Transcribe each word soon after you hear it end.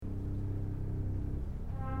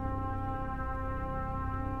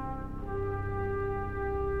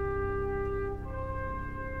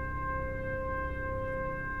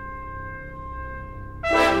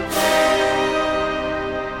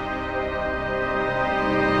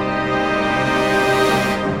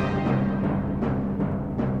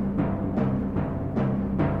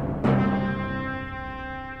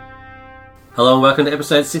Hello and welcome to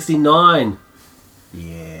episode 69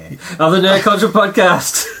 Yeah. of the Nerd Culture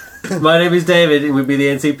Podcast. My name is David and we'll be the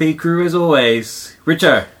NCP crew as always.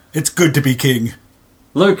 Richo. It's good to be king.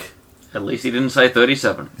 Luke. At least he didn't say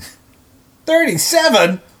 37.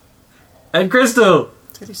 37? And Crystal.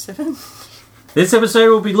 37? This episode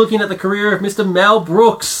we'll be looking at the career of Mr. Mel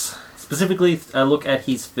Brooks. Specifically a look at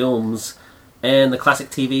his films and the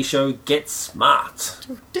classic TV show Get Smart.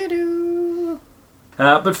 Doo-doo.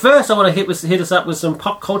 But first I want to hit us up with some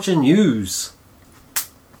pop culture news.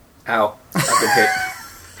 Ow. I've been hit.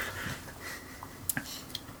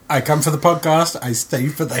 I come for the podcast, I stay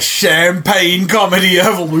for the champagne comedy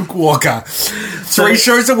of Luke Walker. 3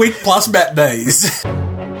 shows a week plus matinees.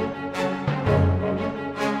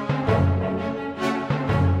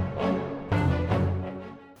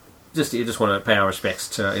 Just want to pay our respects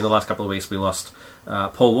to, in the last couple of weeks we lost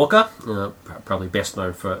Paul Walker, probably best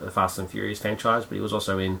known for the Fast and Furious franchise, but he was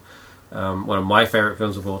also in one of my favourite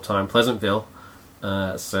films of all time, Pleasantville.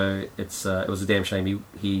 So it was a damn shame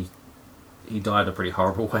he died in a pretty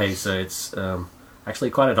horrible way. So it's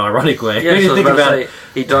actually quite an ironic way. Yeah, when you so think about it.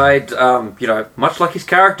 he died, much like his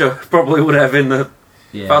character probably would have in the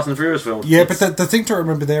Fast and Furious film. Yeah, but the thing to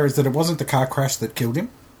remember there is that it wasn't the car crash that killed him.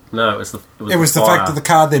 No, it was the fact that the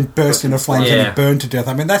car then burst into flames and he burned to death.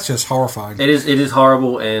 I mean, that's just horrifying. It is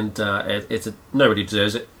horrible, and nobody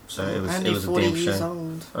deserves it. So it was a damn shame.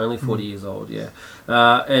 Old. Only 40 years old, yeah.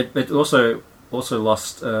 But also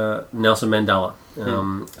lost Nelson Mandela.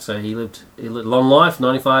 So he lived a long life,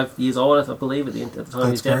 95 years old, I believe, at the time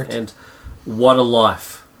of his death. Correct. And what a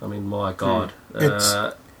life! I mean, my God,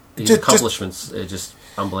 his accomplishments are just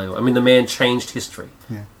unbelievable. I mean, the man changed history,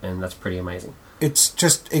 and that's pretty amazing. It's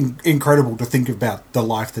just incredible to think about the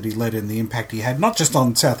life that he led and the impact he had, not just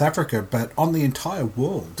on South Africa, but on the entire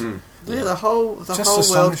world. Yeah, the whole world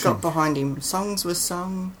astonishing. got behind him. Songs were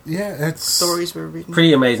sung. Yeah, it's Stories were written.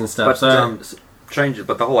 Pretty amazing stuff.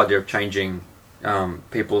 But the whole idea of changing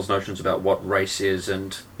people's notions about what race is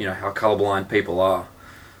and how colourblind people are,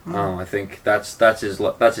 I think that's his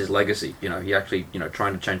legacy. He actually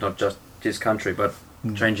trying to change not just his country but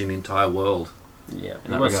changing the entire world. Yeah,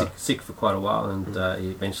 he was sick for quite a while, and he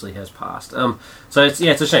eventually has passed. So it's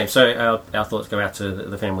a shame. So our thoughts go out to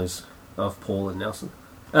the families of Paul and Nelson.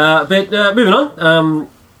 But moving on,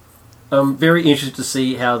 I'm very interested to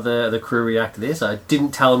see how the crew react to this. I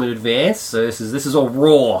didn't tell them in advance, so this is all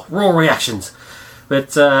raw reactions.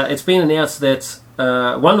 But it's been announced that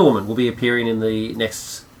Wonder Woman will be appearing in the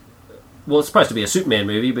next. Well, it's supposed to be a Superman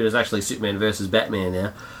movie, but it's actually Superman versus Batman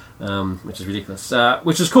now. Which is ridiculous,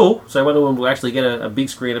 which is cool. So Wonder Woman will actually get a big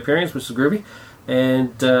screen appearance, which is groovy.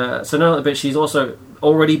 And but she's also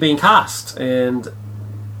already been cast. And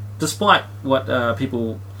despite what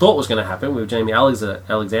people thought was going to happen with Jamie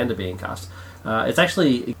Alexander being cast, it's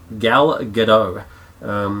actually Gal Gadot,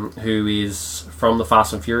 who is from the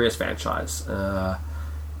Fast and Furious franchise.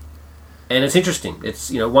 And it's interesting. It's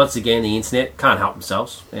once again the internet can't help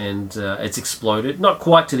themselves, and it's exploded. Not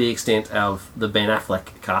quite to the extent of the Ben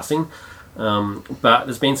Affleck casting, but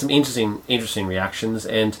there's been some interesting reactions.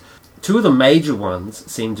 And two of the major ones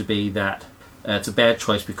seem to be that it's a bad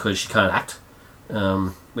choice because she can't act.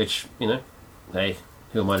 Which hey,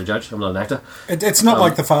 who am I to judge? I'm not an actor. It's not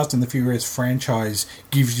like the Fast and the Furious franchise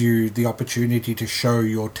gives you the opportunity to show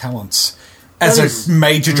your talents. As a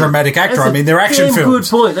major dramatic actor, I mean, they're action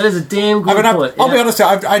films. Good point. That is a damn good point. I'll be honest,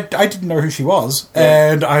 I didn't know who she was,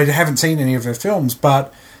 and I haven't seen any of her films,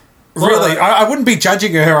 but really, I wouldn't be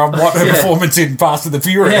judging her on what her performance in Fast and the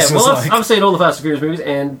Furious was like. I've seen all the Fast and Furious movies,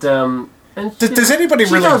 and does anybody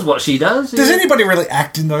she really does what she does? Does anybody really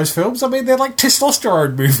act in those films? I mean, they're like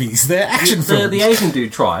testosterone movies. They're action films. The Asian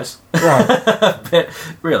dude tries, right? But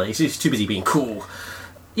really, he's too busy being cool.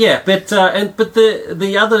 Yeah, but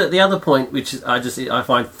the other point, which I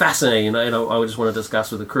find fascinating, and I just want to discuss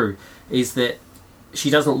with the crew, is that she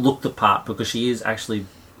doesn't look the part because she is actually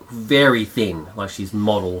very thin, like she's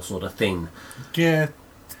model sort of thin. Yeah.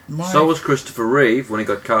 So was Christopher Reeve when he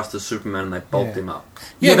got cast as Superman, and they bulked him up.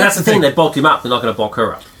 Yeah, that's the thing. They bulked him up. They're not going to bulk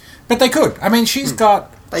her up. But they could. I mean, she's got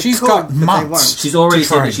months. She's already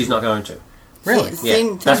said that she's not going to. Really? Yeah.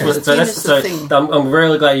 I'm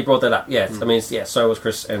really glad you brought that up. Yeah, I mean, so was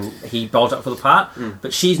Chris, and he bulked up for the part,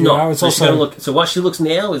 but she's not. So what she looks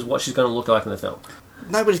now is what she's going to look like in the film.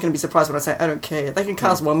 Nobody's going to be surprised when I say I don't care. They can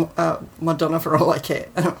cast Madonna for all I care.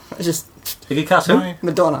 They can cast who?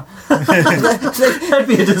 Madonna. That'd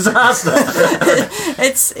be a disaster.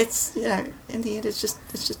 It's in the end it's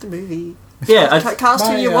just a movie. Yeah, cast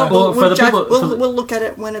who you want. We'll look at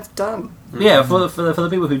it when it's done. Yeah, for the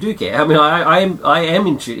people who do care. I mean, I am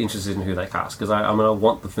interested in who they cast because I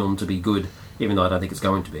want the film to be good, even though I don't think it's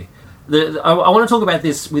going to be. I want to talk about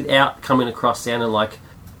this without coming across sounding like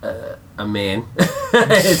a man,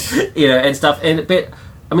 and stuff. But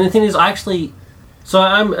I mean, the thing is, so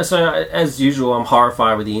as usual, I'm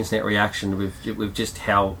horrified with the internet reaction with just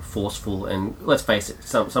how forceful, and let's face it,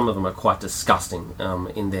 some of them are quite disgusting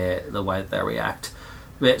in the way that they react.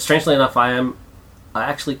 But strangely enough, I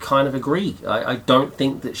actually kind of agree. I don't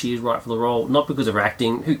think that she is right for the role, not because of her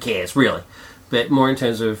acting. Who cares, really? But more in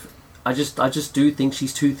terms of, I just do think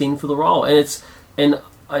she's too thin for the role, and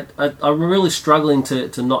I'm really struggling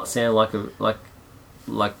to not sound like an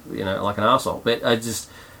arsehole. But I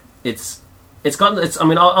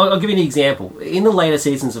mean, I'll give you an example. In the later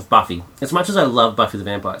seasons of Buffy, as much as I love Buffy the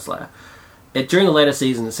Vampire Slayer, during the later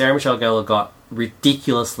seasons, Sarah Michelle Gellar got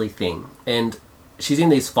ridiculously thin, and she's in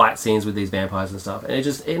these fight scenes with these vampires and stuff,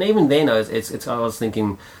 and even then, I was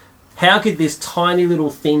thinking, how could this tiny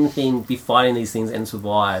little thin thing be fighting these things and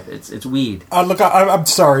survive? It's weird. Look, I'm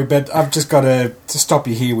sorry, but I've just got to stop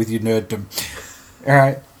you here with your nerddom. All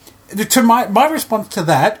right. To my response to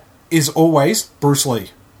that is always Bruce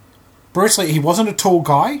Lee. Bruce Lee, he wasn't a tall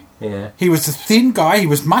guy. Yeah. He was a thin guy. He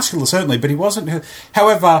was muscular, certainly, but he wasn't...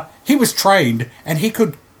 However, he was trained, and he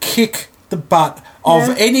could kick the butt of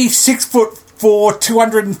any 6'4",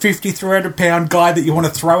 250, 300-pound guy that you want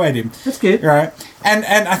to throw at him. That's good. Right? And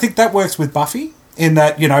I think that works with Buffy, in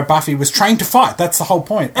that, Buffy was trained to fight. That's the whole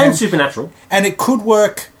point. And supernatural. And it could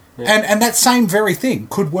work... Yeah. And that same very thing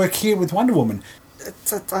could work here with Wonder Woman. I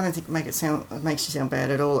don't think it makes you sound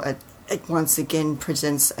bad at all. It once again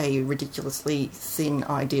presents a ridiculously thin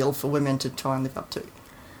ideal for women to try and live up to.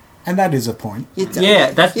 And that is a point. You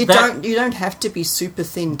don't have to be super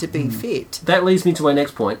thin to be fit. That leads me to my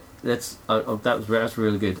next point. That's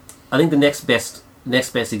really good. I think the next best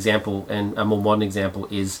example, and a more modern example,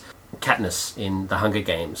 is Katniss in The Hunger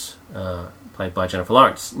Games, played by Jennifer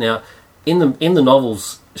Lawrence. Now, in the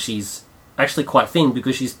novels, she's actually quite thin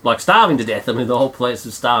because she's like starving to death. I mean, the whole place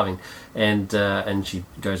is starving, and she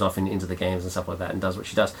goes off into the games and stuff like that and does what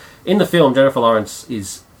she does. In the film, Jennifer Lawrence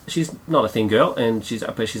she's not a thin girl, and she's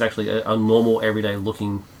actually a normal, everyday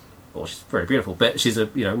looking. Well, she's very beautiful, but she's a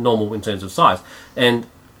normal in terms of size, and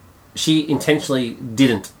she intentionally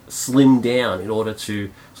didn't slim down in order to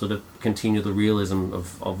sort of continue the realism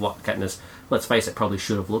of what Katniss, let's face it, probably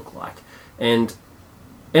should have looked like. And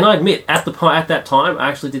I admit, at that time, I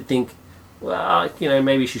actually did think, well,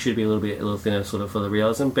 maybe she should be a little thinner, sort of for the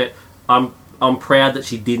realism. But I'm proud that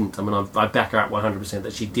she didn't. I mean, I back her up 100%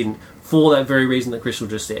 that she didn't, for that very reason that Crystal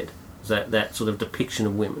just said, that sort of depiction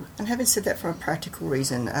of women. And having said that, for a practical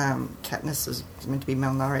reason, Katniss is meant to be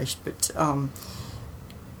malnourished, but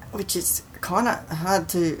which is kind of hard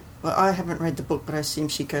to. Well, I haven't read the book, but I assume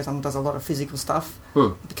she goes on and does a lot of physical stuff.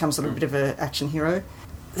 Becomes a little bit of an action hero.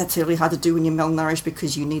 That's really hard to do when you're malnourished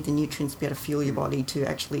because you need the nutrients to be able to fuel your body to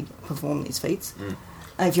actually perform these feats.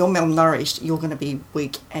 And if you're malnourished, you're going to be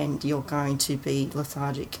weak and you're going to be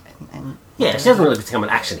lethargic. And she doesn't really become an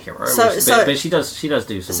action hero, but she does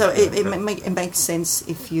do some. So it makes sense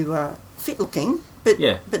if you are fit looking, but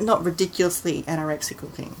not ridiculously anorexic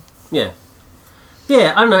looking.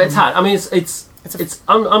 Yeah, I don't know. It's hard. I mean, it's.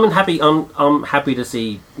 I'm happy to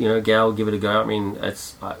see Gal give it a go. I mean,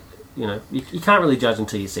 it's. You can't really judge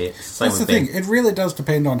until you see it. It's the same That's the thing. It really does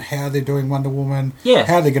depend on how they're doing Wonder Woman. Yeah.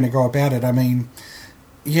 How they're going to go about it. I mean,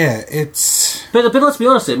 it's... But let's be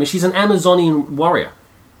honest. I mean, she's an Amazonian warrior.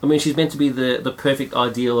 I mean, she's meant to be the perfect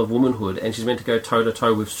ideal of womanhood, and she's meant to go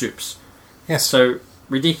toe-to-toe with Supes. Yes. So,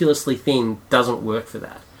 ridiculously thin doesn't work for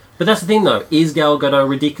that. But that's the thing, though. Is Gal Gadot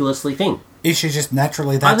ridiculously thin? Is she just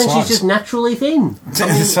naturally that size? I think she's just naturally thin. I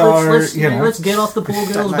mean, so, let's get off the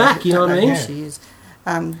poor girl's back, you know what I mean? Yeah. She is.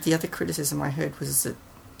 The other criticism I heard was that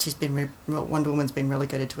Wonder Woman's been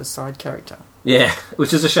relegated to a side character. Yeah,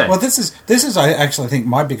 which is a shame. Well, this is I actually think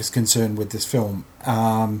my biggest concern with this film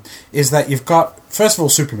is that you've got, first of all,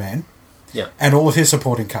 Superman, and all of his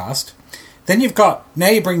supporting cast. Then now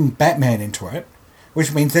you bring Batman into it,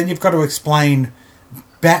 which means then you've got to explain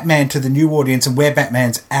Batman to the new audience and where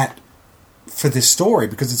Batman's at for this story,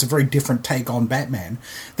 because it's a very different take on Batman.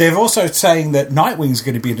 They're also saying that Nightwing's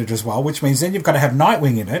going to be in it as well, which means then you've got to have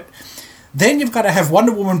Nightwing in it. Then you've got to have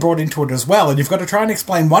Wonder Woman brought into it as well, and you've got to try and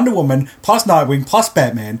explain Wonder Woman plus Nightwing plus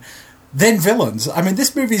Batman, then villains. I mean,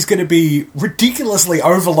 this movie is going to be ridiculously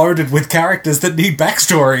overloaded with characters that need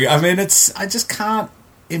backstory. I mean, I just can't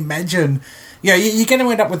imagine... you're going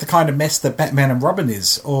to end up with the kind of mess that Batman and Robin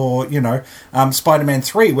is, or, Spider-Man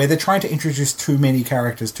 3, where they're trying to introduce too many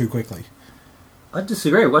characters too quickly. I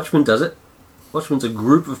disagree. Watchmen does it. Watchmen's a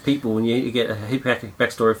group of people, and you get a heap of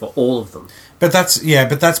backstory for all of them. But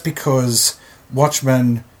that's because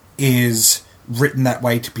Watchmen is written that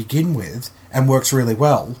way to begin with and works really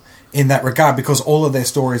well. in that regard, because all of their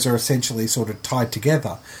stories are essentially sort of tied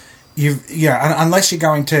together. Unless you're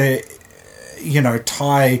going to,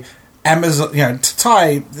 tie Amazon,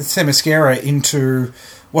 tie Themyscira into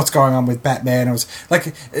what's going on with Batman. It was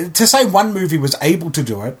like, to say one movie was able to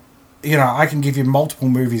do it, I can give you multiple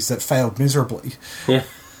movies that failed miserably. Yeah.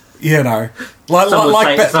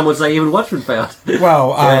 Some would say even Watchmen failed.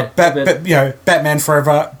 Well, Batman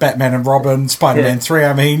Forever, Batman and Robin, Spider-Man 3.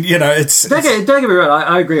 I mean, it's... Don't get me wrong.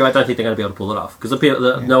 I agree. I don't think they're going to be able to pull it off because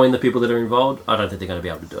knowing the people that are involved, I don't think they're going to be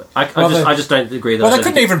able to do it. I just don't agree that. Well, they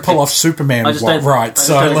couldn't even pull off Superman. I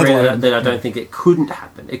don't think it couldn't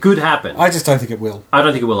happen. It could happen. I just don't think it will. I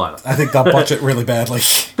don't think it will either. I think they'll botch it really badly.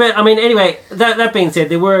 But I mean, anyway, that being said,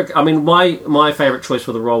 there were. I mean, my favourite choice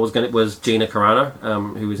for the role was Gina Carano,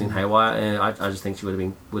 who was in Haywire, and I just think she would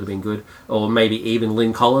have been good, or maybe even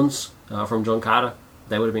Lynn Collins from John Carter.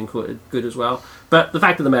 They would have been good as well. But the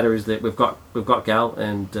fact of the matter is that we've got Gal,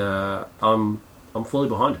 and I'm fully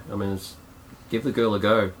behind it. I mean, give the girl a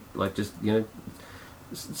go. Like, just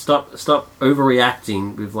stop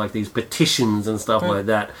overreacting with like these petitions and stuff like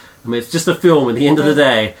that. I mean, it's just a film at the end of the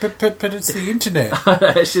day. But it's the internet.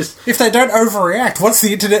 It's just, if they don't overreact, what's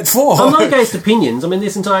the internet for? I'm not against opinions. I mean,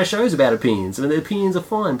 this entire show is about opinions. I mean, the opinions are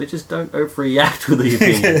fine, but just don't overreact with the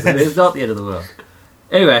opinions. I mean, it's not the end of the world.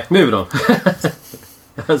 Anyway, moving on.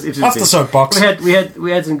 That was interesting. Off the soapbox.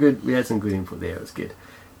 We had some good input there. It was good.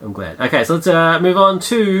 I'm glad. Okay, so let's move on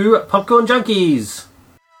to Popcorn Junkies.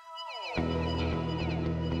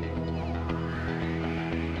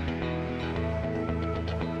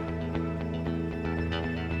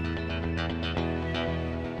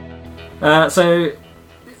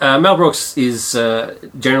 Mel Brooks is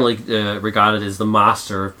generally regarded as the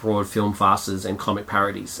master of broad film farces and comic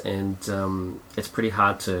parodies, and it's pretty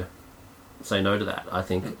hard to say no to that, I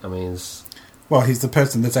think. I mean, well, he's the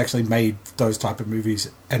person that's actually made those type of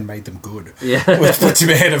movies and made them good. Yeah, which puts him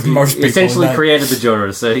ahead of most people. Essentially created the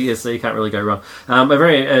genre, so you can't really go wrong. A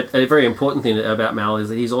very important thing about Mel is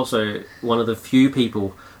that he's also one of the few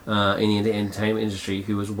people in the entertainment industry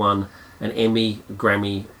who has won an Emmy,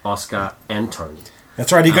 Grammy, Oscar, and Tony.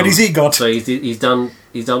 That's right. He got his EGOT. So he's done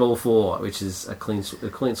all four, which is a clean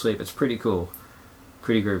sweep. It's pretty cool,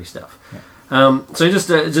 pretty groovy stuff. Yeah. So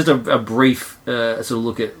just a brief sort of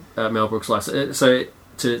look at Mel Brooks' life. So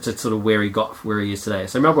to sort of where he is today.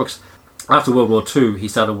 So Mel Brooks, after World War II, he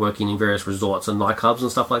started working in various resorts and nightclubs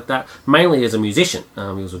and stuff like that, mainly as a musician. He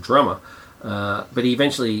was a drummer. But he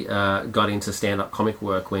eventually got into stand-up comic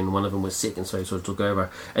work when one of them was sick, and so he sort of took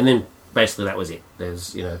over. And then basically that was it.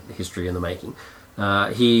 There's history in the making.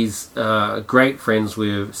 He's great friends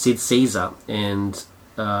with Sid Caesar, and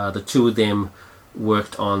the two of them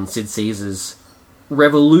worked on Sid Caesar's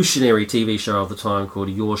revolutionary TV show of the time called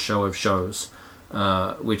Your Show of Shows,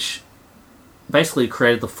 which basically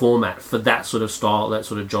created the format for that sort of style, that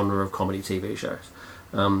sort of genre of comedy TV shows.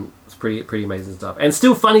 It's pretty amazing stuff, and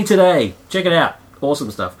still funny today. Check it out,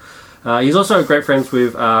 awesome stuff. He's also great friends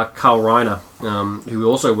with Carl Reiner, who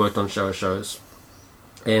also worked on Show of Shows,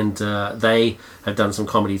 and they have done some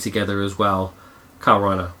comedy together as well. Carl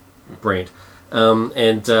Reiner, brilliant,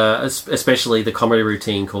 and especially the comedy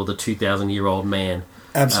routine called The 2,000-Year-Old Man,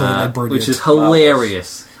 absolutely brilliant, which is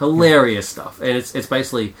hilarious stuff, and it's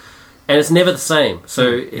basically. And it's never the same. So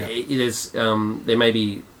it is. There may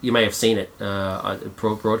be, you may have seen it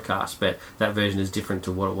broadcast, but that version is different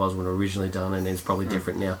to what it was when originally done, and it's probably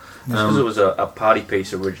different now. Because it was a party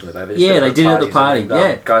piece originally. They did it at the party.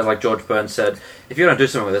 Guys like George Burns said, "If you don't do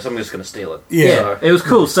something with this, I'm just going to steal it." Yeah, so. It was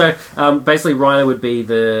cool. So basically, Reiner would be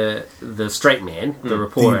the straight man, the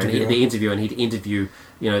reporter, the interviewer, and he'd interview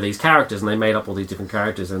these characters, and they made up all these different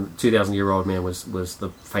characters. And 2,000-Year-Old Man was the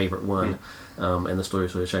favourite one. And the story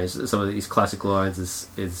sort of changed. Some of these classic lines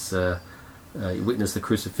is you witnessed the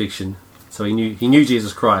crucifixion. So he knew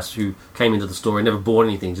Jesus Christ, who came into the store and never bought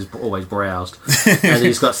anything, just always browsed. And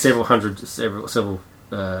he's got several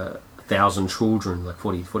thousand children, like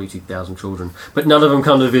 42,000 children, but none of them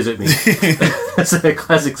come to visit me. It's a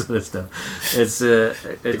classic sort of stuff. It's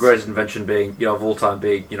the greatest invention being, of all time,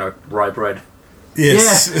 being rye bread.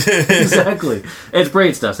 Yes, yeah, exactly. It's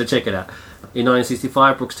brilliant stuff. So check it out. In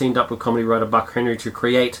 1965, Brooks teamed up with comedy writer Buck Henry to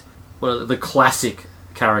create the classic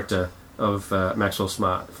character of Maxwell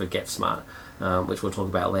Smart for Get Smart, which we'll talk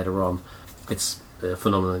about later on. It's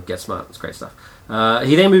phenomenal. Get Smart. It's great stuff.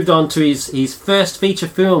 He then moved on to his first feature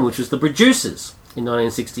film, which was The Producers in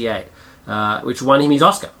 1968, which won him his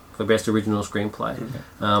Oscar for Best Original Screenplay.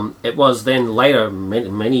 Okay. It was then later,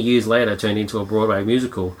 many years later, turned into a Broadway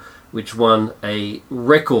musical, which won a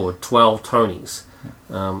record 12 Tonys.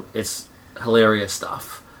 It's hilarious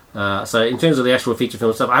stuff. So in terms of the actual feature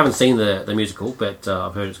film stuff, I haven't seen the musical, but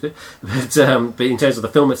I've heard it's good. But in terms of the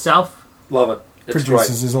film itself, love it. It's Producers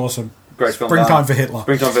great. is awesome. Great film. Springtime for Hitler.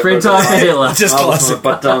 Springtime for Hitler. Just classic.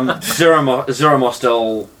 But Zero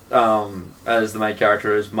Mostel as the main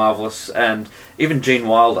character is marvellous, and even Gene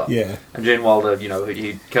Wilder. Yeah. And Gene Wilder,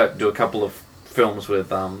 he'd do a couple of films with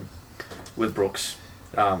Brooks.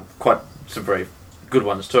 Quite some very good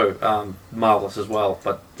ones too. Marvellous as well.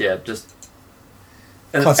 But yeah, just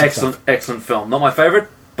an excellent film. Not my favourite,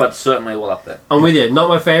 but certainly well up there. I'm with you. Not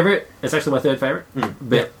my favourite. It's actually my third favourite,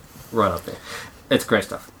 but right up there. It's great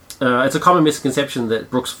stuff. It's a common misconception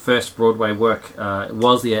that Brooks' first Broadway work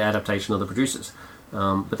was the adaptation of The Producers.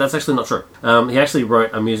 But that's actually not true. He actually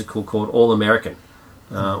wrote a musical called All American,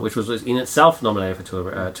 which was in itself nominated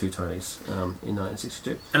for two Tonys in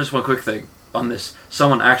 1962. And just one quick thing on this.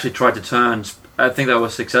 Someone actually tried to turn, I think they were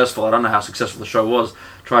successful, I don't know how successful the show was,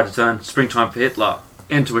 tried to turn Springtime for Hitler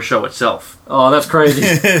into a show itself. Oh, that's crazy.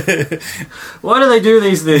 Why do they do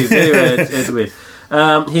these things? Anyway, it's weird.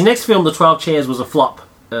 His next film, The 12 Chairs, was a flop.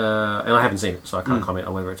 And I haven't seen it, so I can't comment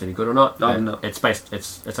on whether it's any good or not. No. It's based on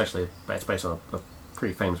a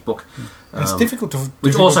pretty famous book. It's difficult to...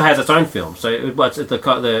 Which also has its own film. So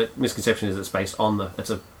the misconception is it's based on it's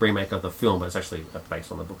a remake of the film, but it's actually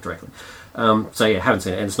based on the book directly. So yeah, haven't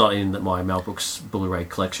seen it, and it's not in my Mel Brooks Blu-ray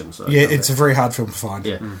collection. So yeah, it's a very hard film to find.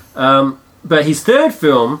 Yeah. But his third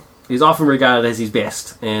film is often regarded as his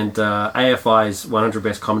best, and AFI's 100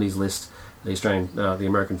 Best Comedies list, the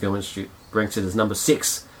American Film Institute, ranks it as number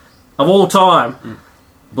 6 of all time,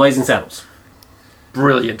 Blazing Saddles.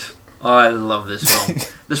 Brilliant. I love this film.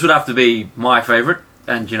 This would have to be my favourite,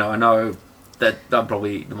 and I know that I'm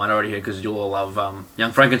probably the minority here because you all love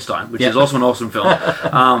Young Frankenstein, which is also an awesome film.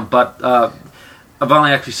 But I've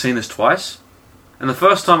only actually seen this twice, and the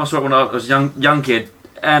first time I saw it when I was a young kid,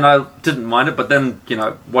 and I didn't mind it, but then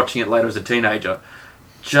watching it later as a teenager,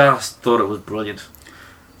 just thought it was brilliant.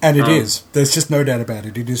 And it is. There's just no doubt about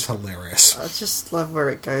it. It is hilarious. I just love where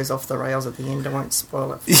it goes off the rails at the end. I won't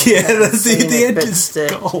spoil it. Yeah, the end is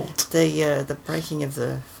gold. The breaking of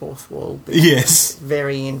the fourth wall. Yes.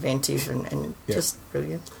 Very inventive and just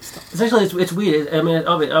brilliant stuff. It's actually, it's weird. I mean,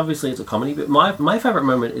 obviously it's a comedy, but my favourite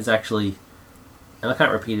moment is actually, and I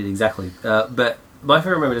can't repeat it exactly, but my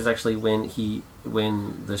favourite moment is actually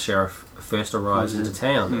when the sheriff first arrives into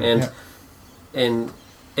town, and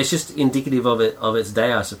it's just indicative of its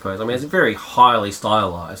day, I suppose. I mean, it's very highly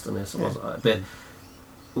stylized. I mean, but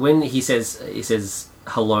when he says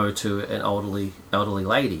hello to an elderly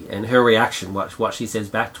lady, and her reaction, what she says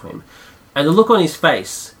back to him, and the look on his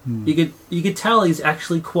face, you could tell he's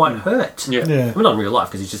actually quite hurt. Yeah. I mean, not in real life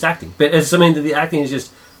because he's just acting, but the acting is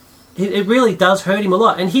just. It really does hurt him a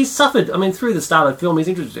lot, and he's suffered. I mean, through the start of the film, he's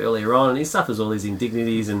introduced earlier on, and he suffers all these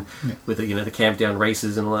indignities and with the camp down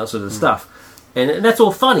races and all that sort of stuff. And that's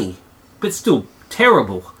all funny, but still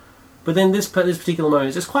terrible. But then this particular moment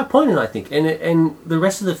is just quite poignant, I think. And the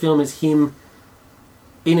rest of the film is him,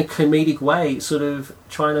 in a comedic way, sort of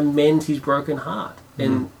trying to mend his broken heart.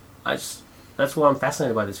 And that's why I'm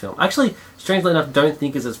fascinated by this film. Actually, strangely enough, don't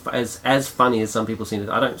think it's as funny as some people seem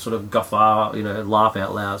to. I don't sort of guffaw, laugh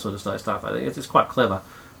out loud sort of stuff. I think it's quite clever.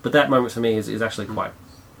 But that moment for me is actually quite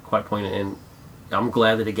poignant, and I'm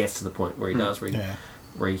glad that it gets to the point where he does,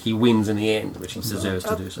 where he wins in the end, which he deserves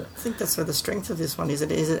to do so. I think that's where the strength of this one is.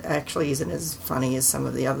 It actually isn't as funny as some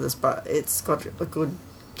of the others, but it's got a good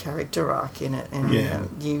character arc in it, and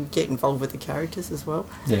you get involved with the characters as well.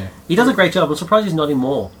 Yeah, he does a great job. I'm surprised he's not in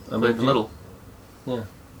more. I mean, a little. Yeah.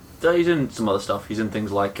 He's in some other stuff. He's in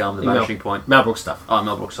things like The Vanishing Point. Mel Brooks stuff. Oh,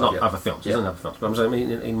 Mel Brooks stuff, not other films. He's in other films. But I'm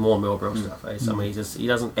saying in more Mel Brooks stuff. I mean, he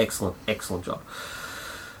does an excellent job.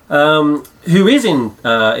 Who is in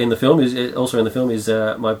the film is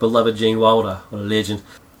my beloved Gene Wilder, what a legend.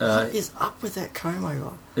 What is up with that comb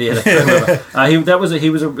over? Yeah, the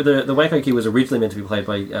Waco Kid was originally meant to be played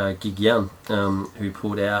by Gig Young, who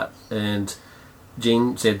pulled out, and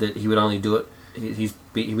Gene said that he would only do it. He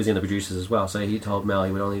was in The Producers as well, so he told Mel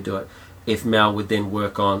he would only do it if Mel would then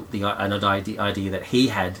work on an idea that he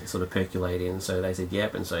had sort of percolated in. So they said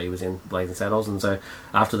yep, and so he was in Blazing Saddles. And so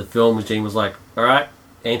after the film, Gene was like, all right,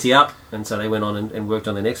 ante up, and so they went on and worked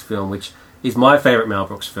on the next film, which is my favourite Mel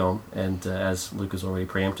Brooks film, and as Luke has already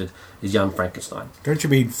preempted, is Young Frankenstein. Don't you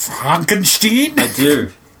mean Frankenstein? I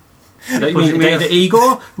do. Don't you mean the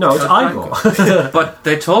Igor? No, it's Igor. But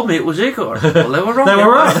they told me it was Igor. Well, they were wrong. They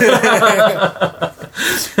were right.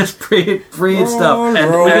 It's brilliant stuff.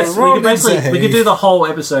 And we could do the whole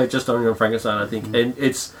episode just on Young Frankenstein, I think. And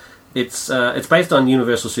it's based on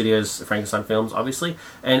Universal Studios Frankenstein films, obviously,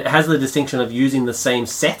 and it has the distinction of using the same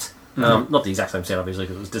set Not the exact same set, obviously,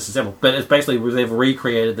 because it was disassembled, but it's basically they've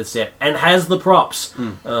recreated the set and has the props.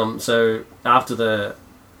 So after they're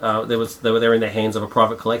in the hands of a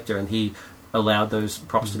private collector, and he allowed those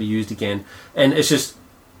props to be used again, and it's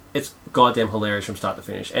goddamn hilarious from start to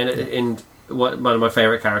finish. And one of my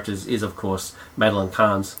favourite characters is, of course, Madeline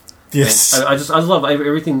Kahns. Yes, I just love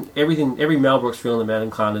everything. Every Mel Brooks film that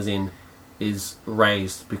Madeline Kahn is in is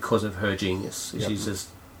raised because of her genius. She's just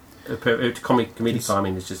her comedic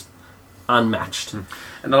timing is just unmatched.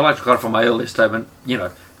 And I like to kind of from my earlier statement,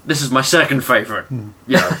 this is my second favourite. Mel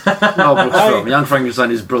Brooks film. Young Frankenstein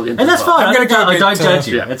is brilliant, and that's fine. I don't judge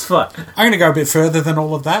you. Yeah. It's fun. I'm going to go a bit further than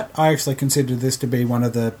all of that. I actually consider this to be one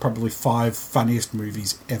of the probably 5 funniest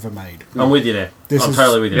movies ever made. I'm with you there. I'm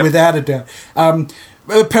totally with you, without a doubt.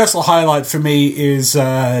 A personal highlight for me is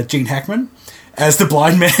Gene Hackman as the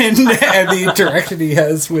blind man, and the interaction he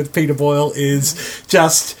has with Peter Boyle is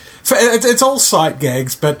just... It's all sight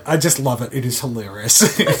gags, but I just love it. It is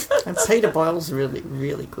hilarious. And Peter Boyle's really,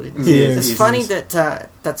 really good. Yes, it's funny that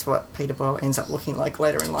that's what Peter Boyle ends up looking like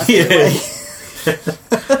later in life. Anyway.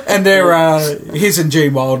 And his and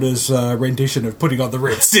Gene Wilder's rendition of Putting on the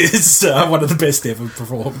Ritz is one of the best ever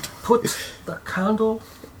performed. Put the candle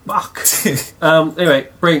back. Anyway,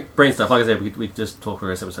 brain stuff. Like I said, we just talked for the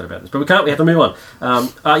rest of the episode about this, but we can't. We have to move on.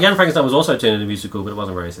 Young Frankenstein was also turned into a musical, but it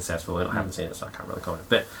wasn't very successful, and I haven't seen it, so I can't really comment.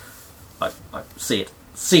 But I see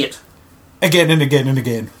it again and again and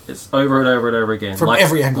again. It's over and over and over again from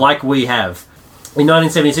every angle, like we have. In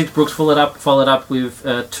 1976, Brooks followed up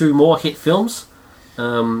with 2 more hit films.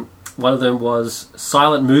 One of them was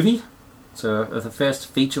Silent Movie, so the first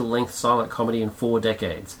feature-length silent comedy in 4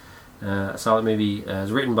 decades. A Silent Movie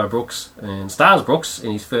is written by Brooks and stars Brooks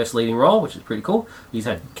in his first leading role, which is pretty cool. He's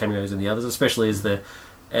had cameos in the others, especially as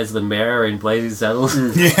the mayor in Blazing Saddles.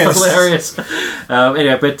 Yes. Hilarious.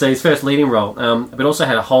 Anyway, but his first leading role, but also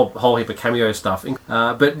had a whole heap of cameo stuff.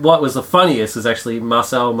 But what was the funniest is actually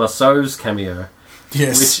Marcel Marceau's cameo.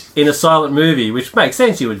 Yes. Which in a silent movie, which makes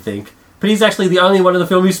sense, you would think, but he's actually the only one in the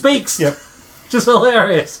film who speaks. Yep. Just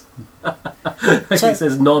hilarious. He says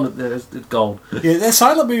it's gold. Yeah, the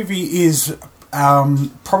Silent Movie is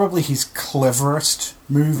probably his cleverest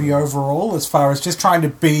movie overall, as far as just trying to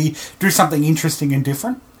do something interesting and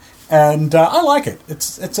different. And I like it.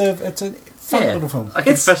 It's a fun little film. I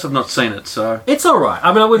confess I've not seen it, so it's all right.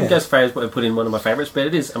 I mean, I wouldn't go as far as put in one of my favourites, but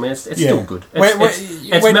it is. I mean, it's still good.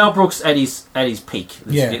 It's Mel Brooks at his peak.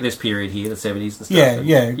 This period here, the 70s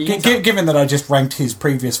and stuff. Given that I just ranked his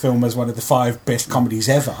previous film as one of the 5 best comedies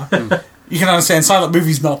ever, you can understand Silent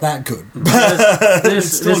Movie's not that good.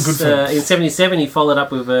 It's still a good film. In 77, he followed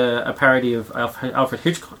up with a parody of Alfred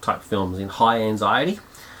Hitchcock type films in High Anxiety.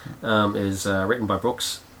 It is written by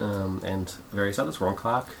Brooks and various others, Ron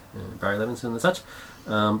Clark, Barry Levinson and such.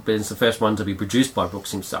 But it's the first one to be produced by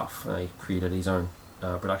Brooks himself. He created his own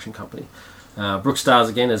production company. Brooks stars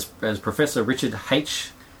again as Professor Richard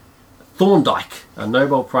H. Thorndike, a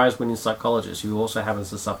Nobel Prize-winning psychologist who also happens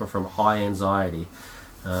to suffer from high anxiety.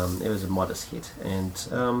 It was a modest hit, and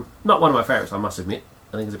not one of my favourites, I must admit.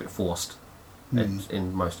 I think it's a bit forced.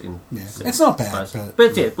 It's not bad,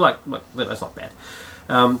 but it's not bad.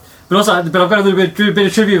 But I've got a little bit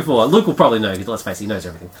of trivia for Luke will probably know, because let's face it, he knows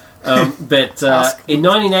everything. But in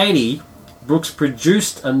 1980, Brooks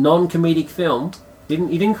produced a non-comedic film. He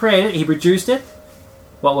didn't create it, he produced it.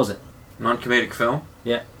 What was it? Non-comedic film?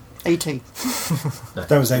 Yeah. E.T.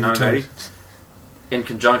 That was 82. In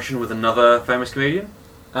conjunction with another famous comedian?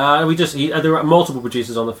 There were multiple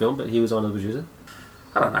producers on the film, but he was one of the producers.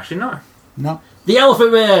 I don't actually know. No. The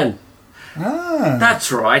Elephant Man! Ah.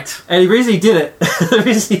 That's right. And the reason he did it, the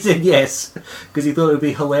reason he said yes, because he thought it would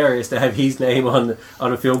be hilarious to have his name on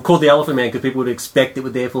a film called The Elephant Man, because people would expect it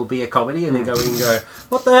would therefore be a comedy, and then go in and go,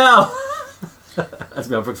 what the hell? That's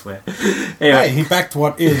Mel Brooks' way. Anyway. Hey, he backed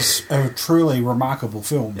what is a truly remarkable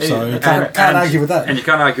film, so you can't argue with that. And you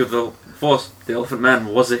can't argue with the force. The Elephant Man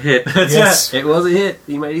was a hit. Yes, it was a hit.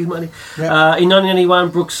 He made his money. Yep. In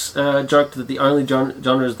 1991, Brooks joked that the only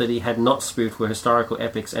genres that he had not spoofed were historical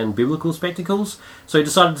epics and biblical spectacles, so he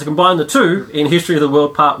decided to combine the two in History of the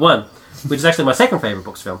World Part 1, which is actually my second favourite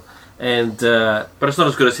Brooks film. And but it's not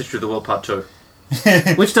as good as History of the World Part 2.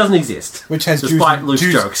 Which doesn't exist. Which has despite loose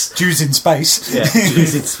jokes. Jews in space. Yeah,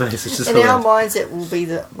 Jews in space. It's just in our minds, it will be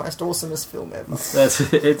the most awesomest film ever.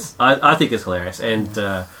 I think it's hilarious,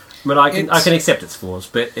 and but I can accept its flaws,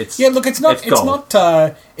 but it's it's not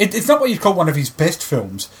what you'd call one of his best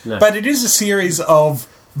films, but it is a series of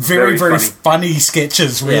very funny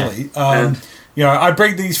sketches. Really, I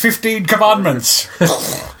bring these 15 commandments.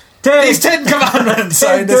 These 10 commandments.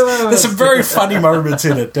 There's some very funny moments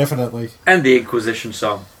in it, definitely. And the Inquisition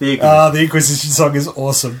song. The Inquisition song is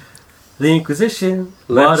awesome. The Inquisition.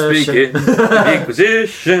 Let's begin. The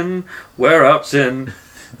Inquisition. We're up sin.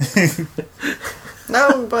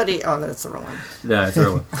 Nobody. Oh, that's the wrong one. No, it's the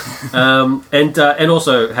wrong one. And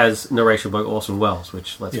also has narration by Orson Welles,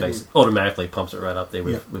 which, let's face it, automatically pumps it right up there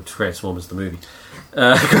with Transformers the movie.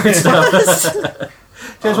 Great stuff.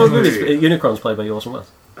 Transformers movie. Unicron's played by Orson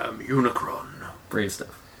Welles. Unicron. Brilliant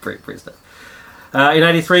stuff. Brilliant stuff. In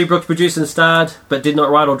 1983, Brooks produced and starred, but did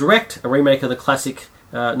not write or direct, a remake of the classic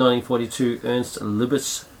 1942 Ernst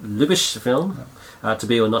Lubitsch film, To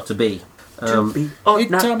Be or Not to Be. To be or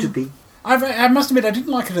not to be. I must admit, I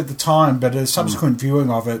didn't like it at the time, but a subsequent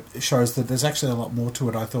viewing of it shows that there's actually a lot more to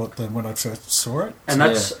it, I thought, than when I first saw it. And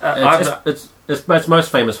that's... it's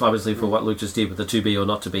most famous, obviously, for what Luke just did with the To Be or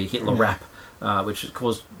Not to Be Hitler rap, which has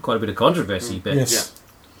caused quite a bit of controversy. But yes.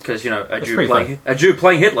 Because, a Jew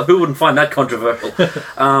playing Hitler, who wouldn't find that controversial?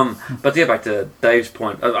 But yeah, back to Dave's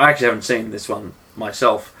point, I actually haven't seen this one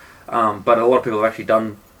myself, but a lot of people have actually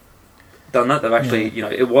done that. They've actually,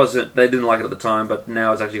 it wasn't, they didn't like it at the time, but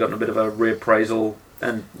now it's actually gotten a bit of a reappraisal,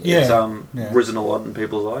 and it's risen a lot in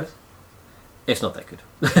people's eyes. It's not that good.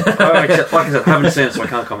 Like I said, I haven't seen it, so I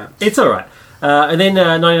can't comment. It's alright. And then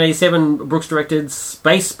 1987, Brooks directed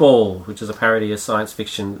Spaceball, which is a parody of science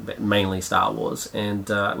fiction, mainly Star Wars, and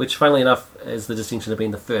which, funnily enough, is the distinction of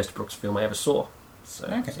being the first Brooks film I ever saw. So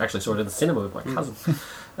I actually saw it in the cinema with my cousin.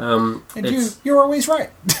 And you're always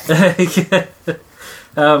right.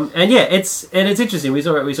 It's interesting. We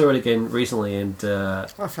saw it again recently, and I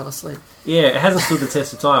fell asleep. Yeah, it hasn't stood the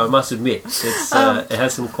test of time. I must admit, it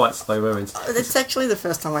has some quite slow moments. It's actually the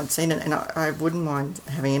first time I'd seen it, and I wouldn't mind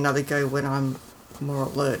having another go when I'm more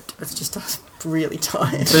alert. It's just I'm really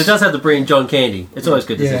tired. But it does have to bring John Candy. It's always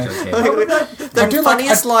good to see John Candy. The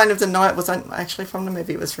funniest line of the night wasn't actually from the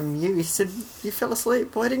movie. It was from you. He said, "You fell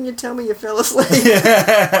asleep. Why didn't you tell me you fell asleep?"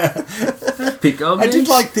 I did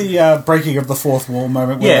like the breaking of the fourth wall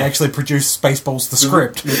moment where they actually produced Spaceballs the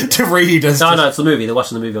script to read. No, it's the movie. They're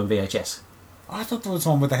watching the movie on VHS. I thought there was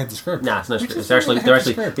one where they had the script. Nah, it's no script. They're actually.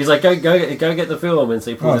 He's like, go get the film, and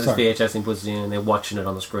so he pulls his VHS and puts it in, and they're watching it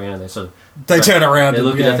on the screen, and they turn around. They're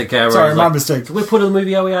looking at the camera. Sorry, my mistake. So we're putting the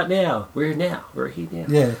movie. Are we out now? We're here now.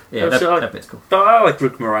 Yeah. That bit's cool. But I like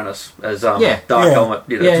Rick Moranis as Dark Helmet.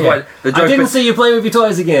 I didn't see you playing with your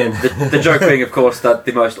toys again. The joke being, of course, that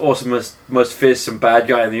the most awesomest, most fearsome bad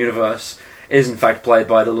guy in the universe is in fact played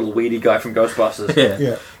by the little weedy guy from Ghostbusters.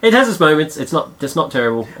 Yeah. It has its moments. It's not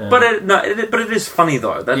terrible. But it is funny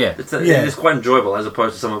though. It is quite enjoyable as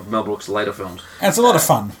opposed to some of Mel Brooks' later films. And it's a lot of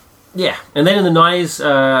fun. Yeah, and then in the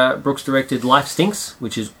 90s, Brooks directed Life Stinks,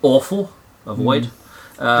 which is awful. Avoid.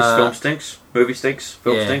 This film stinks. Movie stinks.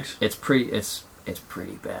 Film stinks. It's pretty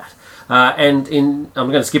bad. I'm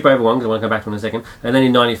going to skip over one because I want to come back to it in a second. And then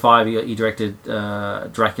in 95, he directed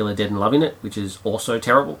Dracula Dead and Loving It, which is also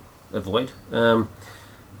terrible. Avoid.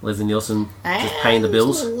 Leslie Nielsen just paying the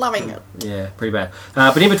bills. Loving it. Yeah, pretty bad.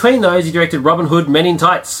 But in between those, he directed Robin Hood Men in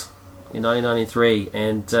Tights in 1993,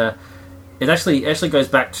 and it actually goes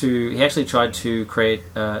back to, he actually tried to create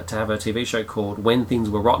to have a TV show called When Things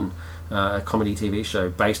Were Rotten, a comedy TV show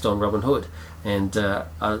based on Robin Hood, and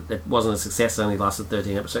it wasn't a success. It only lasted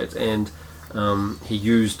 13 episodes, and he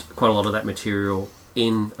used quite a lot of that material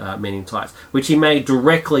in Men in Tights, which he made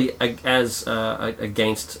directly as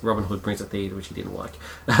against Robin Hood Prince of Thieves, which he didn't like.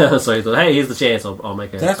 So he thought, hey, here's the chance, I'll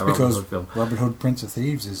make a Robin Hood film. Robin Hood Prince of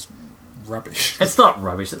Thieves is rubbish. It's not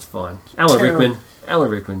rubbish, it's fine. Alan Rickman.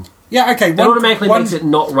 Yeah, okay. That automatically makes it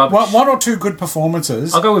not rubbish. One or two good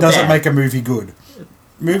performances I'll go with doesn't bad. Make a movie good.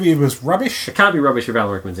 Movie was rubbish. It can't be rubbish if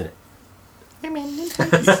Alan Rickman's in it.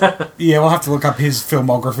 Yeah, we'll have to look up his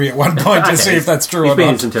filmography at one point to see if that's true or not. He's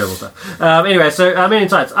been in some terrible stuff. Anyway, so Men in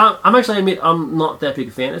Tights. I'm actually admit I'm not that big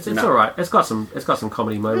a fan. It's all right. It's got some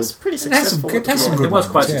comedy moments. It's pretty successful. It was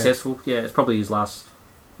quite successful. Yeah, it's probably his last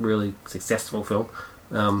really successful film.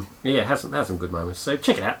 It has some good moments. So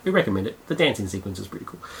check it out. We recommend it. The dancing sequence is pretty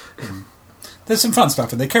cool. There's some fun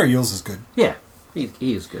stuff in there. Kerry Yules is good. Yeah, he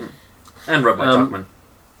is good. And Rabbi Tuckman.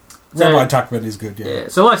 Rabbi Tuckman is good, yeah.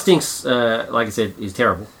 So Life Stinks, like I said, is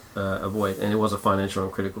terrible. Avoid, and it was a financial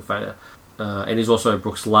and critical failure. And is also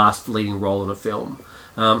Brooks' last leading role in a film.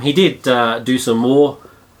 He did do some more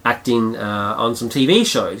acting on some TV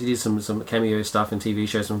shows. He did some cameo stuff in TV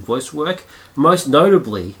shows, some voice work. Most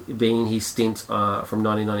notably being his stint from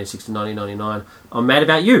 1996 to 1999 on Mad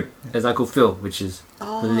About You as Uncle Phil, which is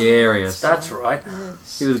hilarious. That's right.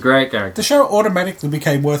 Yes. He was a great character. The show automatically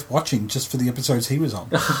became worth watching just for the episodes he was on.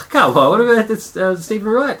 Come on, what about this, Stephen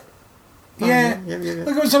Wright? Yeah.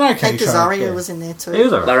 Look, it was an okay show. Azaria was in there too. He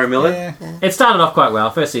was alright. Larry Miller. Yeah. It started off quite well.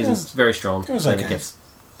 First season's very strong. It was It gets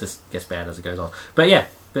bad as it goes on. But yeah,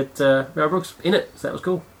 Brooks in it, so that was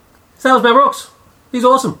cool. Sales Mel Brooks. He's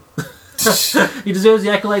awesome. He deserves the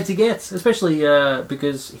accolades he gets, especially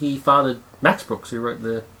because he fathered Max Brooks, who wrote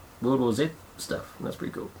the World War Z stuff. And that's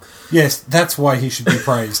pretty cool. Yes, that's why he should be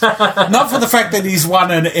praised. Not for the fact that he's won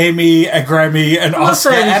an Emmy, a Grammy, an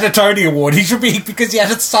Oscar, and a Tony Award. He should be because he had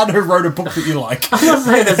a son who wrote a book that you like. I'm not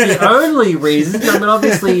saying that's the only reason. I mean,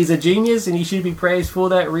 obviously he's a genius and he should be praised for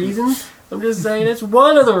that reason. I'm just saying it's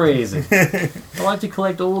one of the reasons. I like to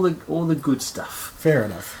collect all the good stuff. Fair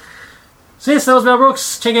enough. So yes, that was Mel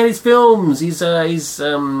Brooks. Check out his films. He's quite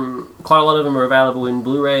a lot of them are available in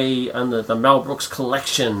Blu-ray under the Mel Brooks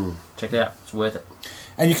collection. Check it out; it's worth it.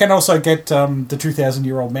 And you can also get the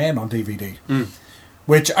 2,000-Year-Old Man on DVD,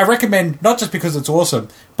 which I recommend not just because it's awesome,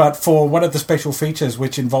 but for one of the special features,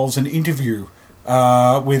 which involves an interview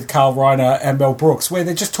with Carl Reiner and Mel Brooks, where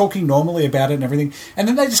they're just talking normally about it and everything, and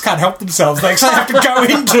then they just can't help themselves. They actually have to go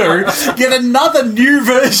into yet another new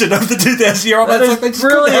version of the 2,000-Year-Old Man. It's like they just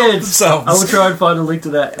couldn't help themselves. I will try and find a link to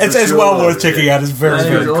that. It's well worth checking out. It's very,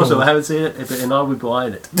 very cool. Awesome. I haven't seen it, and I would buy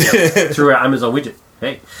it through our Amazon widget.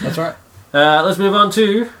 Hey, that's right. Let's move on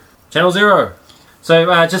to Channel Zero.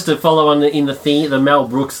 So just to follow on in the Mel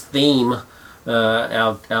Brooks theme,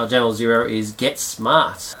 our Channel Zero is Get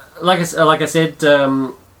Smart. Like I said,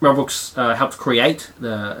 Mel Brooks helped create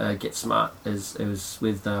the Get Smart. It was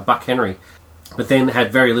with Buck Henry, but then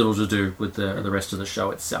had very little to do with the rest of the show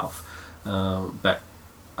itself. But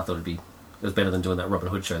I thought it was better than doing that Robin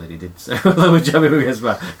Hood show that he did. So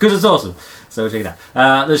because it's awesome. So check it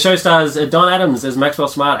out. The show stars Don Adams as Maxwell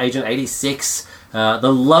Smart, Agent 86.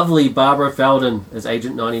 The lovely Barbara Feldon as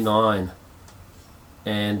Agent 99.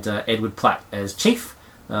 And Edward Platt as Chief.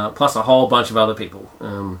 Plus a whole bunch of other people.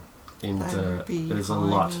 There's a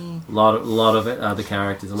lot of it, other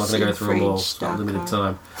characters. I'm not going to go through them all. It's not limited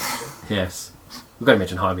time. Yes. We've got to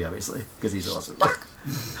mention Jaime, obviously, because he's awesome.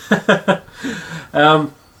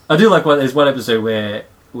 I do like there's one episode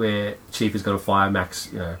where Chief has got to fire Max.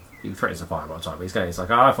 He threatens to fire him on time. He's like,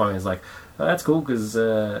 I fire him. He's like, oh, that's cool, because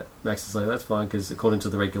Max is like, that's fine, because according to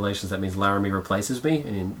the regulations, that means Laramie replaces me.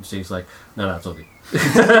 And Chief's like, no, it's all good. You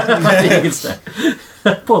can stay.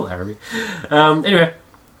 Poor Laramie. Anyway,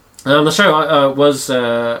 the show was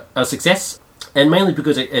a success, and mainly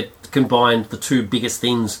because it combined the two biggest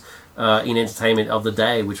things in entertainment of the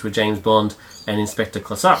day, which were James Bond and Inspector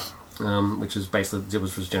Clouseau, which was basically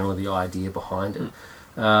was generally the idea behind it.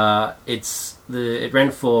 It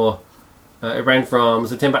ran from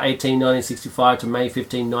September 18, 1965 to May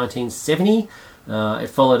 15, 1970. It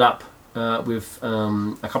followed up with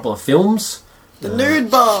a couple of films. The Nude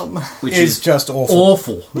Bomb, which is just awful.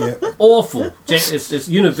 Awful. Yeah. Awful. It's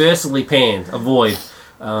universally panned. Avoid.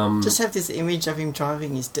 Just have this image of him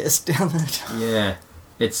driving his desk down there. Yeah.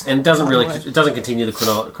 It doesn't continue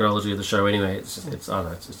the chronology of the show anyway. It's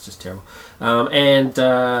just terrible. And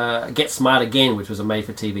Get Smart Again, which was a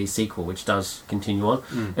made-for-TV sequel, which does continue on.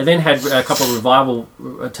 It then had a couple of revival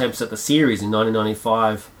attempts at the series in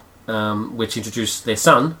 1995, which introduced their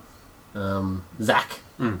son, Zach,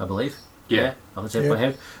 I believe. Yeah, off the top of my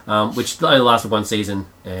head, which only lasted one season,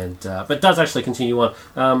 but does actually continue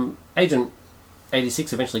on. Agent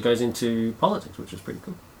 86 eventually goes into politics, which is pretty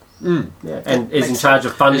cool. Yeah, and is in charge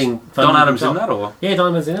of funding. Don Adams in that, or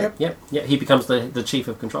Don Adams in it. Yep. He becomes the chief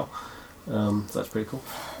of control. So that's pretty cool.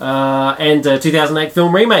 And 2008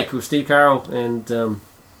 film remake with Steve Carell and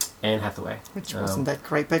Anne Hathaway, which wasn't that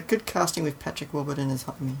great, but good casting with Patrick Warburton as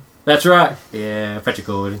Jaime. That's right. Yeah, Patrick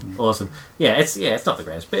Warburton, awesome. Yeah, it's not the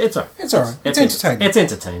greatest, but it's alright. It's alright. It's entertaining. It's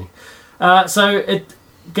entertaining. So it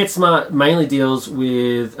Get Smart mainly deals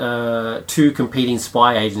with two competing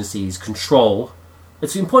spy agencies, Control.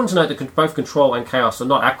 It's important to note that both Control and Chaos are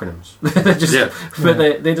not acronyms.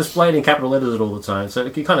 They're displayed in capital letters all the time, so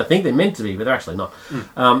you kind of think they're meant to be, but they're actually not.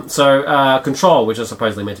 Control, which are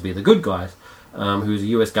supposedly meant to be the good guys, who's a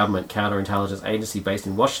US government counterintelligence agency based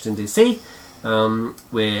in Washington, D.C.,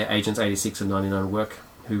 where Agents 86 and 99 work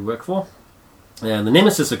for. And the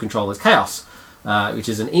nemesis of Control is Chaos, which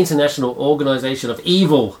is an international organisation of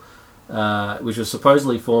evil, which was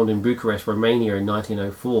supposedly formed in Bucharest, Romania in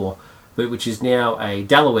 1904, but which is now a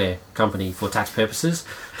Delaware company for tax purposes.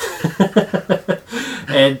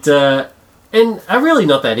 and are really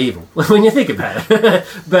not that evil when you think about it.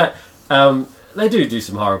 But they do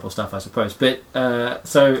some horrible stuff, I suppose. But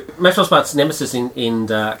so Maxwell Smart's nemesis in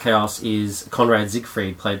Chaos is Conrad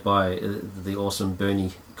Siegfried, played by the awesome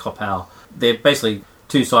Bernie Kopal. They're basically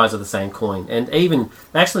two sides of the same coin, and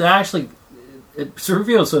it's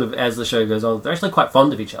revealed sort of as the show goes on. They're actually quite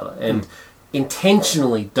fond of each other, and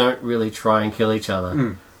intentionally don't really try and kill each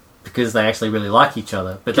other because they actually really like each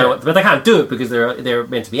other, but they can't do it because they're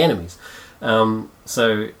meant to be enemies.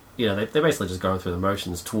 So they're basically just going through the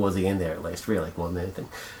motions towards the end there, at least, really, more than anything.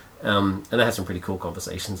 And they have some pretty cool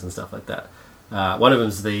conversations and stuff like that. One of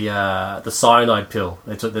them's the cyanide pill.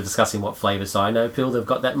 They're discussing what flavour cyanide pill they've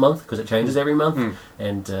got that month, because it changes every month.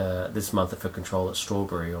 And this month, for control, it's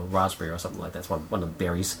strawberry or raspberry or something like that. It's one of the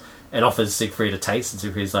berries. And offers Siegfried a taste, and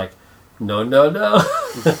Siegfried's like, no.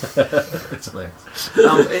 It's hilarious.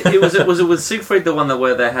 It was with Siegfried the one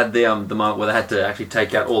where they had the moment where they had to actually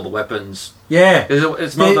take out all the weapons. Yeah,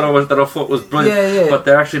 it's not that I thought was brilliant. Yeah. But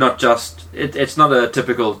they're actually not just. It's not a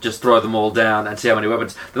typical just throw them all down and see how many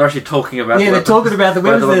weapons. They're actually talking about. Yeah, they're talking about the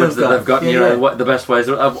weapons that they've got. What the best ways.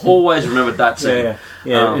 I've always remembered that scene.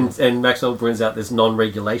 Yeah. And Maxwell brings out this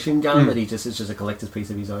non-regulation gun that it's just a collector's piece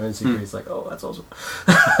of his own. So he's like, oh, that's awesome.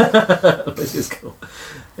 Which is cool.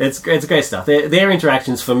 It's great stuff. Their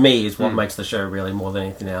interactions, for me, is what makes the show really more than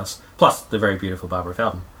anything else. Plus, the very beautiful Barbara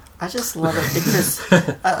Feldon. I just love it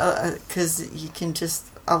because you can just.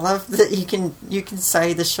 I love that you can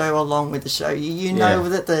say the show along with the show. You know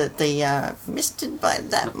that the misted by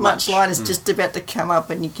that much line is just about to come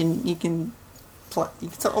up, and you can.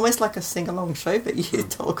 It's almost like a sing-along show, but you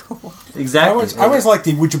talk a lot. Exactly. I always like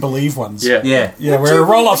the "Would you believe" ones. Yeah. Where you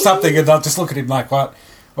roll off something and they'll just look at him like, "What?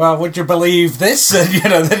 Well, would you believe this?" And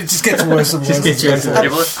then it just gets worse and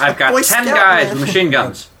worse. I've got 10 guys with machine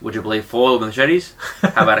guns. Would you believe 4 with machetes?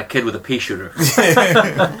 How about a kid with a pea shooter?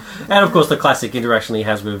 And of course, the classic interaction he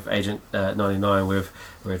has with Agent 99, where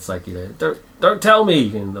it's like, don't tell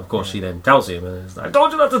me, and of course she then tells him, and it's like, I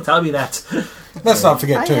told you not to tell me that. Let's not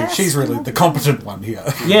forget too, she's really the competent one here.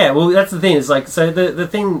 Yeah, well, that's the thing. It's like, so the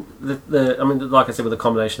thing, like I said, with the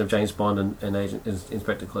combination of James Bond and Agent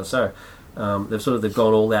Inspector Clouseau, they've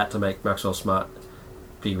gone all out to make Maxwell Smart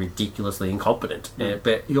be ridiculously incompetent,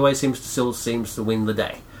 but he always still seems to win the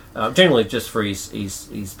day. Generally, just for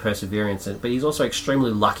his perseverance, but he's also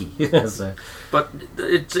extremely lucky. So. But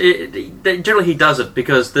generally he does it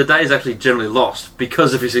because the day is actually generally lost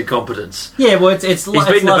because of his incompetence. Yeah, well, he's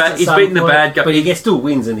beaten the bad guy, but he still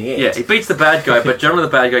wins in the end. Yeah, he beats the bad guy, but generally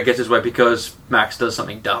the bad guy gets his way because Max does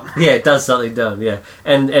something dumb. Yeah, it does something dumb. Yeah,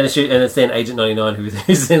 and it's then Agent 99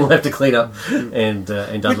 who's then left to clean up and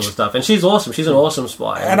does all the stuff. And she's awesome. She's an awesome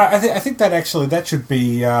spy. And I think that should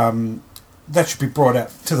be. That should be brought out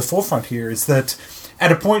to the forefront here, is that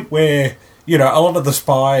at a point where, a lot of the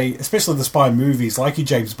spy, especially the spy movies, like your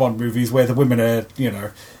James Bond movies, where the women are,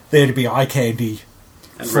 there to be eye candy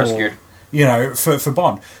and rescued. For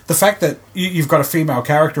Bond. The fact that you've got a female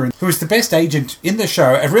character who is the best agent in the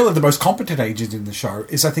show, and really the most competent agent in the show,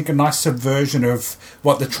 is, I think, a nice subversion of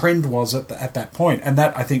what the trend was at that point. And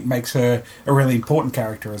that, I think, makes her a really important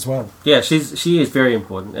character as well. Yeah, she is very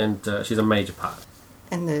important, and she's a major part.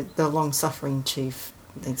 And the long-suffering chief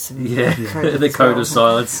needs some the code of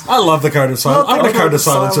silence. I love the code of silence. I'm the code of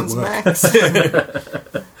silence at work.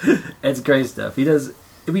 It's great stuff. He does.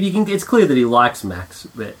 I mean, it's clear that he likes Max,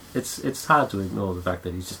 but it's hard to ignore the fact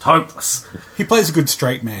that he's just hopeless. He plays a good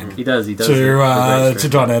straight man. He does. To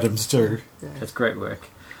Don Adams too. Yeah. That's great work.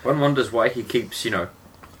 One wonders why he keeps,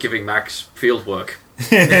 giving Max field work.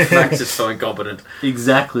 Max is so incompetent.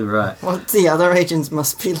 Exactly right. What the other agents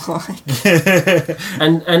must be like.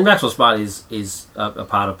 and Maxwell Smart is a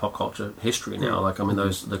part of pop culture history now. Like,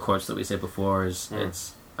 the quotes that we said before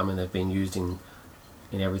they've been used in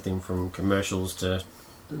everything from commercials to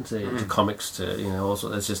comics to all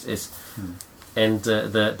sorts. And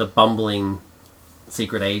the bumbling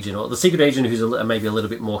secret agent, or the secret agent who's maybe a little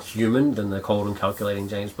bit more human than the cold and calculating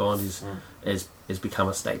James Bond is become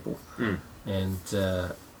a staple. And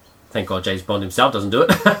thank God James Bond himself doesn't do it,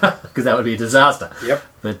 because that would be a disaster. Yep.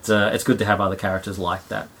 But it's good to have other characters like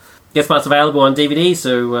that. Get Smart's available on DVD,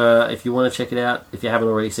 so if you want to check it out, if you haven't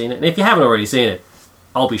already seen it, and if you haven't already seen it,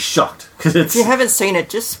 I'll be shocked, because if you haven't seen it,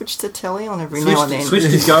 just switch to telly on every now and then. Switch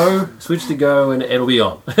to go, and it'll be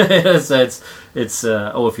on. So it's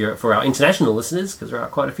or if you're for our international listeners, because there are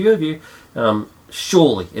quite a few of you.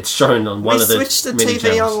 Surely it's shown on one of the. We switched the TV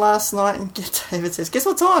channels on last night, and David says, "Guess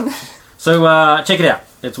what's on?" So check it out.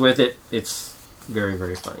 It's worth it. It's very,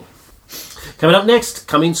 very funny. Coming up next,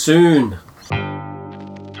 coming soon.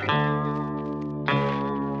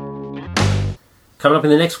 Coming up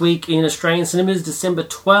in the next week in Australian cinemas, December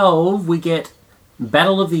 12, we get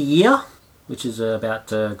Battle of the Year, which is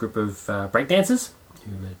about a group of breakdancers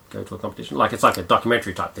who would go to a competition. Like, it's like a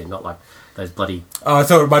documentary type thing, not like those bloody... Oh, I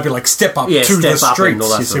thought it might be like Step Up to the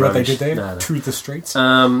Streets. You see what they did there? No. To the Streets?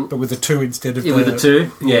 But with the 2 instead of the... with the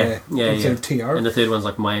 2? Yeah. Yeah. T-O. And the third one's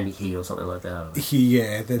like Miami Heat or something like that.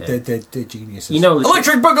 They're geniuses. You know,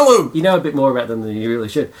 Electric Boogaloo! You know a bit more about them than you really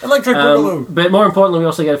should. Electric Boogaloo! But more importantly, we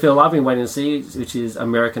also get a film I've been waiting to see, which is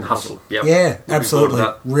American Hustle. Yep. Yeah, absolutely.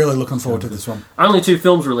 Really looking forward to this one. Only 2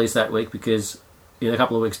 films released that week because... in a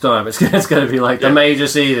couple of weeks' time, it's going to be like the major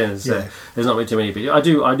season. So there's not really too many videos.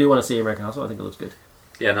 I do want to see American Hustle. I think it looks good.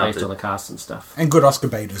 Yeah, no, based on the cast and stuff. And good Oscar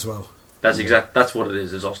bait as well. That's that's what it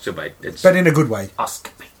is Oscar bait. But in a good way.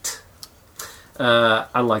 Oscar bait.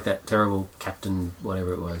 Unlike that terrible Captain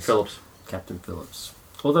whatever it was. Captain Phillips.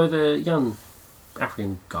 Although the young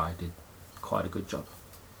African guy did quite a good job.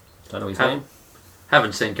 Don't know his name.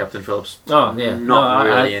 Haven't seen Captain Phillips. Oh yeah, not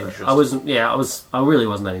really interested. I wasn't. Yeah, I really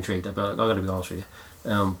wasn't that intrigued. But I got to be honest with you.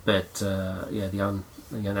 The young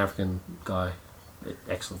African guy,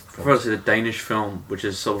 excellent. I've heard the Danish film, which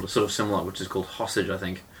is sort of similar, which is called Hostage, I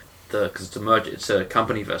think. Because it's a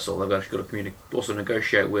company vessel. They've actually got to also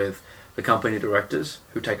negotiate with the company directors,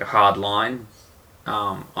 who take a hard line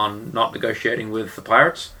on not negotiating with the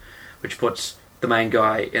pirates, which puts the main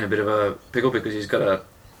guy in a bit of a pickle because he's got to.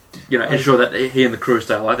 Ensure that he and the crew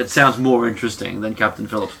stay alive. It sounds more interesting than Captain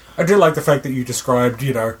Phillips. I do like the fact that you described,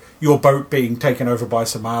 your boat being taken over by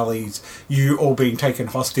Somalis, you all being taken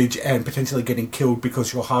hostage and potentially getting killed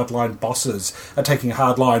because your hardline bosses are taking a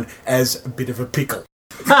hard line as a bit of a pickle.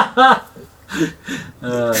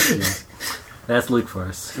 That's Luke for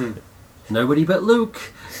us. Nobody but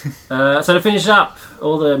Luke. So to finish up,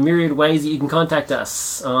 all the myriad ways that you can contact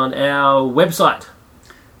us on our website.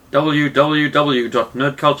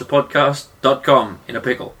 www.nerdculturepodcast.com in a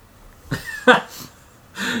pickle.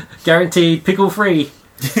 Guaranteed pickle free.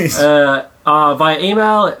 Via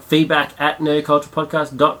email at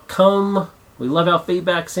feedback@nerdculturepodcast.com. We love our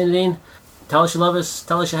feedback. Send it in. Tell us you love us.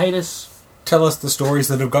 Tell us you hate us. Tell us the stories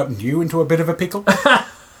that have gotten you into a bit of a pickle.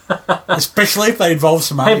 Especially if they involve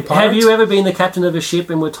Somali pirates. Have you ever been the captain of a ship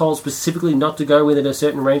and were told specifically not to go within a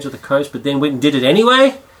certain range of the coast, but then went and did it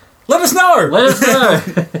anyway? Let us know!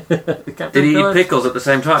 Did he eat pickles at the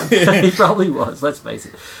same time? He probably was, let's face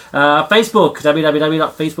it. Facebook,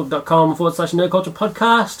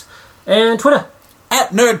 www.facebook.com/nerdculturepodcast. And Twitter.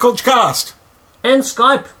 @nerdculturecast. And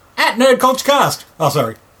Skype. @nerdculturecast. Oh,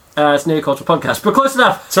 sorry. It's Nerd Culture Podcast, but close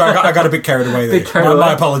enough. Sorry, I got a bit carried away there.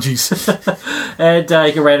 My apologies. And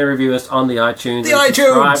you can rate and review us on the iTunes.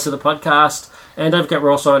 Subscribe to the podcast. And don't forget,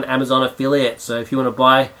 we're also an Amazon affiliate, so if you want to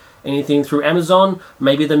buy anything through Amazon,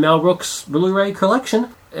 maybe the Mel Brooks Blu-ray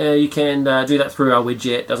collection, you can do that through our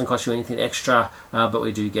widget. It doesn't cost you anything extra, but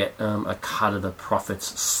we do get a cut of the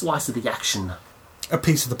profits, slice of the action. A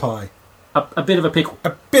piece of the pie. A bit of a pickle.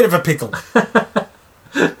 A bit of a pickle.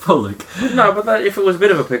 Poor Luke. No, but if it was a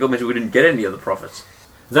bit of a pickle, it means we didn't get any of the profits.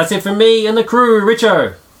 That's it for me and the crew.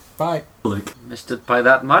 Richo. Bye. Luke. Missed it by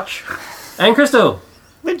that much. And Crystal.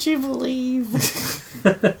 Would you believe?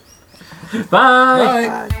 Bye.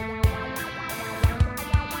 Bye.